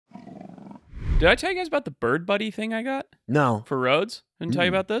Did I tell you guys about the Bird Buddy thing I got No. for roads? Didn't tell you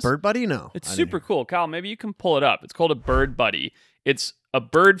about this? Bird Buddy? No. It's I didn't super hear. cool. Kyle, maybe you can pull it up. It's called a Bird Buddy. It's a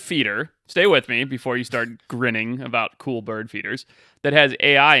bird feeder. Stay with me before you start grinning about cool bird feeders that has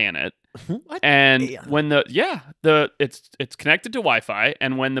AI in it. What? And AI? when it's connected to Wi-Fi,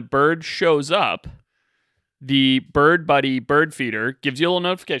 and when the bird shows up, the Bird Buddy bird feeder gives you a little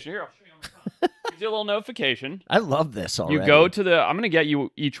notification. Here, I'll show you on the phone. Gives you a little notification. I love this already. You go to the. I'm going to get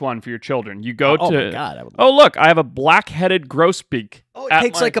you each one for your children. You go Oh to. my God. Oh, look, I have a black-headed grosbeak. Oh, it at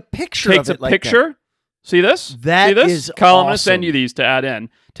takes my- like a picture takes of a it like picture. See this? That See this? is Kyle, I'm going to send awesome. you these to add in.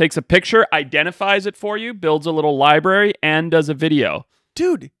 Takes a picture, identifies it for you, builds a little library, and does a video.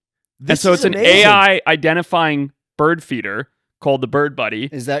 Dude, And this so is it's an amazing. AI identifying bird feeder called the Bird Buddy.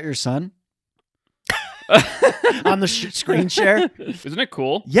 Is that your son? on the screen share. Isn't it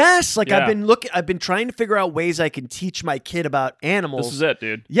cool? Yes, like Yeah. I've been trying to figure out ways I can teach my kid about animals. This is it,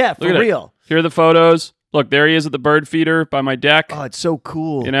 dude. Yeah, for Look at it. real. Here are the photos. Look, there he is at the bird feeder by my deck. Oh, it's so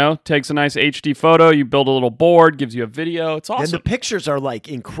cool. You know, takes a nice HD photo. You build a little board, gives you a video. It's And the awesome. pictures are like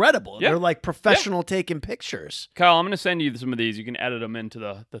incredible. Yeah. They're like professional taking pictures. Kyle, I'm going to send you some of these. You can edit them into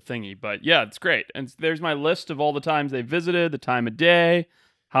the thingy. But yeah, it's great. And there's my list of all the times they visited, the time of day,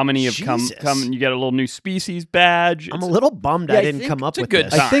 how many have come, Jesus. and you get a little new species badge. I'm a It's- little bummed Yeah, I I didn't think come up it's a with good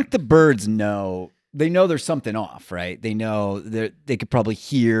this. time. I think the birds know. They know there's something off, right? They know they could probably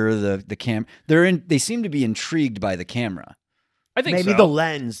hear the cam. They seem to be intrigued by the camera. I think Maybe so.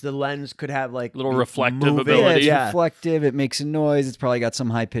 the lens could have like Little be reflective moving. ability. It's Yeah. reflective. It makes a noise. It's probably got some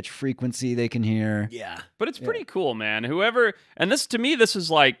high pitched frequency they can hear. Yeah. But it's pretty cool, man. Whoever, and this to me, this is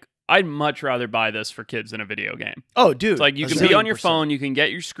like, I'd much rather buy this for kids than a video game. Oh, dude. It's like you a can be on your 1,000,000%. phone, you can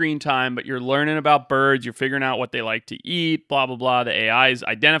get your screen time, but you're learning about birds, you're figuring out what they like to eat, blah, blah, blah. The AI is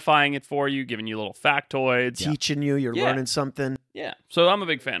identifying it for you, giving you little factoids. Teaching you, you're Yeah. learning something. Yeah. So I'm a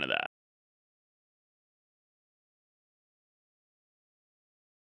big fan of that.